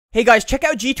Hey guys, check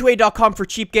out g2a.com for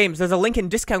cheap games. There's a link and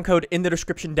discount code in the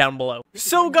description down below.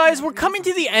 So guys, we're coming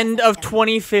to the end of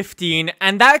 2015,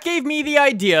 and that gave me the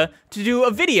idea to do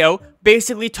a video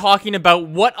basically talking about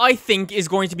what I think is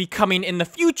going to be coming in the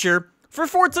future for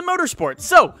Forza Motorsport.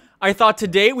 So, I thought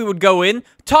today we would go in,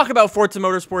 talk about Forza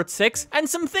Motorsport 6, and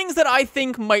some things that I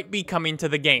think might be coming to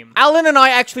the game. Alan and I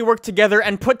actually worked together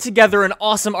and put together an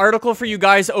awesome article for you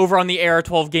guys over on the Aero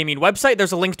 12 Gaming website.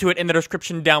 There's a link to it in the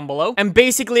description down below. And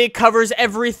basically it covers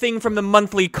everything from the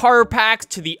monthly car packs,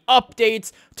 to the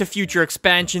updates, to future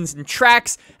expansions and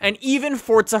tracks, and even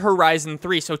Forza Horizon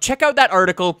 3. So check out that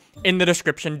article in the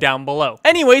description down below.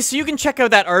 Anyway, so you can check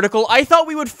out that article. I thought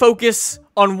we would focus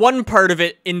on one part of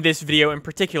it in this video in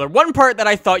particular. One part that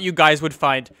I thought you guys would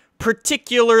find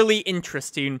particularly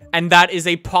interesting, and that is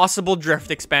a possible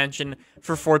drift expansion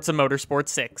for Forza Motorsport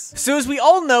 6. So as we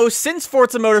all know, since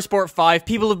Forza Motorsport 5,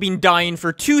 people have been dying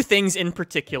for two things in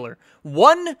particular.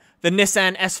 One, the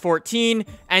Nissan S14,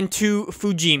 and two,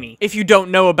 Fujimi. If you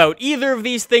don't know about either of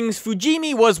these things,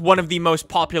 Fujimi was one of the most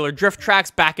popular drift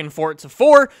tracks back in Forza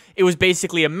 4. It was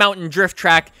basically a mountain drift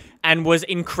track and was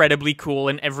incredibly cool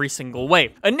in every single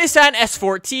way. A Nissan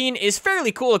S14 is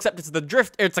fairly cool, except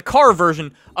it's a car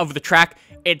version of the track.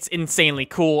 It's insanely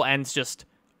cool and it's just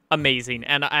amazing,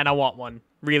 and I want one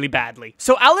really badly.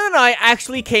 So Alan and I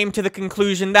actually came to the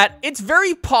conclusion that it's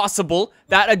very possible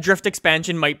that a drift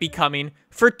expansion might be coming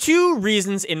for two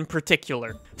reasons in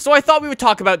particular. So I thought we would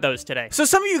talk about those today. So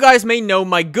some of you guys may know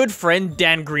my good friend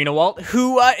Dan Greenewalt,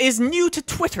 who is new to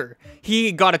Twitter.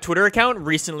 He got a Twitter account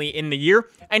recently in the year,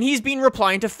 and he's been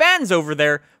replying to fans over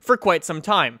there for quite some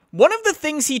time. One of the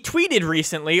things he tweeted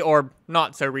recently, or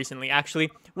not so recently actually,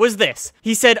 was this.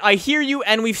 He said, "I hear you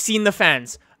and we've seen the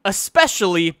fans,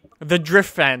 especially the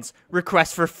drift fans'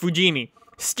 requests for Fujimi,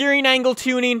 steering angle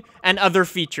tuning, and other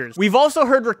features. We've also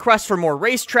heard requests for more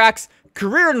racetracks,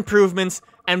 career improvements,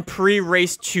 and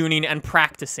pre-race tuning and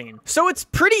practicing." So it's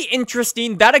pretty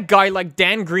interesting that a guy like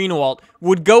Dan Greenewalt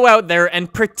would go out there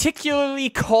and particularly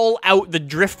call out the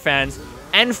drift fans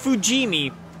and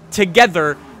Fujimi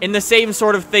together in the same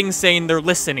sort of thing, saying they're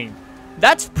listening.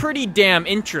 That's pretty damn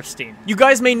interesting. You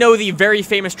guys may know the very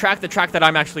famous track, the track that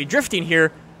I'm actually drifting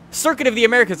here, Circuit of the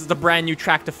Americas. Is a brand new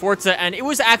track to Forza, and it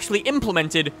was actually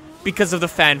implemented because of the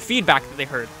fan feedback that they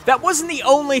heard. That wasn't the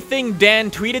only thing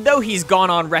Dan tweeted though. He's gone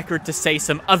on record to say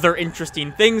some other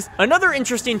interesting things. Another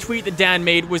interesting tweet that Dan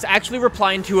made was actually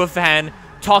replying to a fan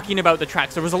talking about the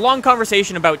tracks. There was a long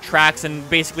conversation about tracks, and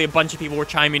basically a bunch of people were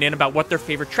chiming in about what their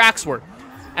favorite tracks were.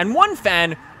 And one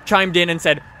fan chimed in and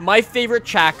said, "My favorite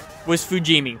track was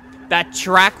Fujimi. That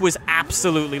track was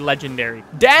absolutely legendary."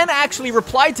 Dan actually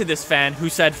replied to this fan who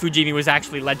said Fujimi was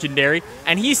actually legendary,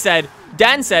 and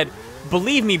Dan said,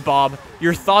 "Believe me, Bob,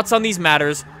 your thoughts on these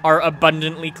matters are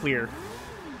abundantly clear."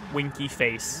 Winky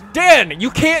face. Dan, you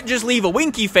can't just leave a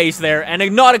winky face there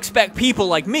and not expect people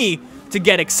like me to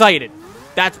get excited.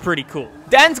 That's pretty cool.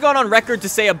 Dan's gone on record to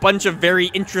say a bunch of very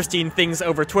interesting things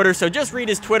over Twitter, so just read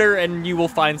his Twitter and you will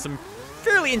find some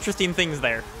fairly interesting things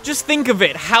there. Just think of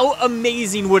it. How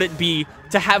amazing would it be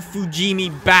to have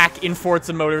Fujimi back in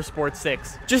Forza Motorsport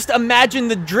 6? Just imagine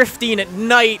the drifting at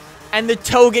night and the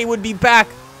toge would be back.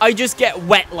 I just get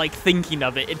wet like thinking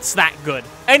of it. It's that good.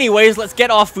 Anyways, let's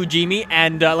get off Fujimi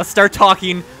and let's start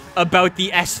talking about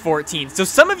the S14. So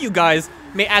some of you guys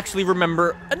may actually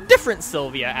remember a different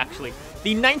Silvia, actually.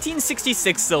 The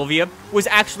 1966 Silvia was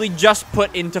actually just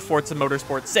put into Forza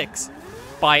Motorsport 6.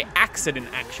 By accident,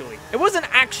 actually. It wasn't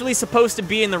actually supposed to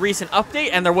be in the recent update,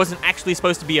 and there wasn't actually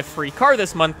supposed to be a free car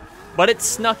this month, but it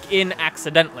snuck in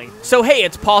accidentally. So hey,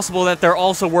 it's possible that they're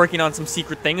also working on some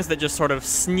secret things that just sort of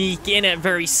sneak in at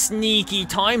very sneaky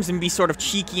times and be sort of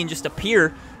cheeky and just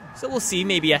appear. So we'll see,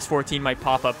 maybe S14 might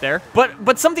pop up there.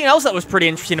 But something else that was pretty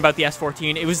interesting about the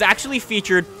S14, it was actually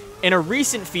featured in a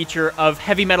recent feature of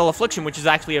Heavy Metal Affliction, which is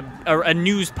actually a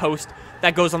news post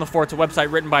that goes on the Forza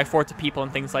website, written by Forza people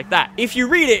and things like that. If you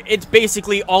read it, it's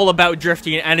basically all about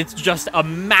drifting, and it's just a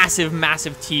massive,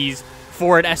 massive tease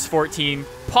for an S14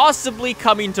 possibly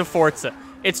coming to Forza.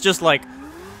 It's just like,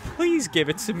 please give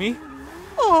it to me.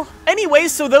 Oh.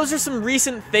 Anyways, so those are some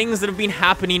recent things that have been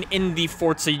happening in the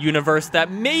Forza universe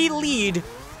that may lead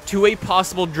to a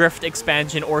possible drift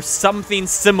expansion or something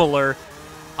similar.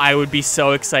 I would be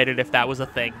so excited if that was a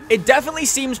thing. It definitely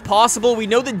seems possible. We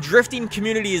know the drifting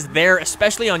community is there,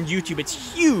 especially on YouTube.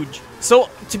 It's huge. So,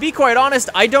 to be quite honest,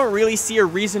 I don't really see a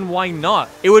reason why not.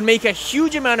 It would make a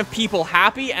huge amount of people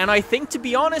happy, and I think, to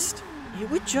be honest,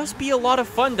 it would just be a lot of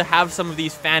fun to have some of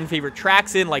these fan favorite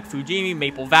tracks in, like Fujimi,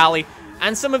 Maple Valley,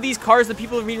 and some of these cars that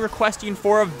people have been requesting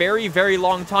for a very, very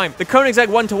long time. The Koenigsegg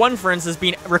 1-to-1, for instance, has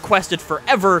been requested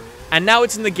forever, and now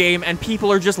it's in the game, and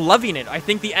people are just loving it. I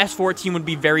think the S14 would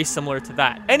be very similar to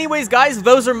that. Anyways, guys,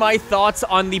 those are my thoughts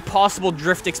on the possible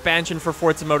drift expansion for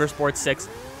Forza Motorsport 6.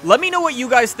 Let me know what you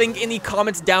guys think in the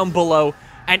comments down below,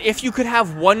 and if you could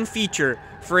have one feature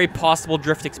for a possible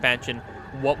drift expansion,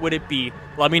 what would it be?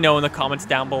 Let me know in the comments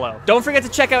down below. Don't forget to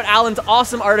check out Alan's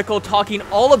awesome article talking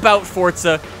all about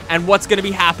Forza and what's going to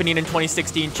be happening in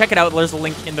 2016. Check it out. There's a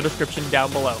link in the description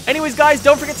down below. Anyways, guys,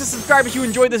 don't forget to subscribe if you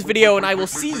enjoyed this video, and I will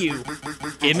see you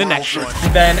in the next one.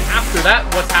 Then after that,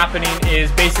 what's happening is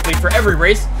basically for every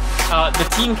race, the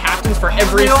team captains for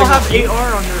every single team. They all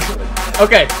have AR on their hood.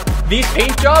 Okay, these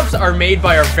paint jobs are made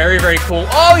by our very, very cool...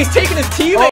 Oh, he's taking his teammate!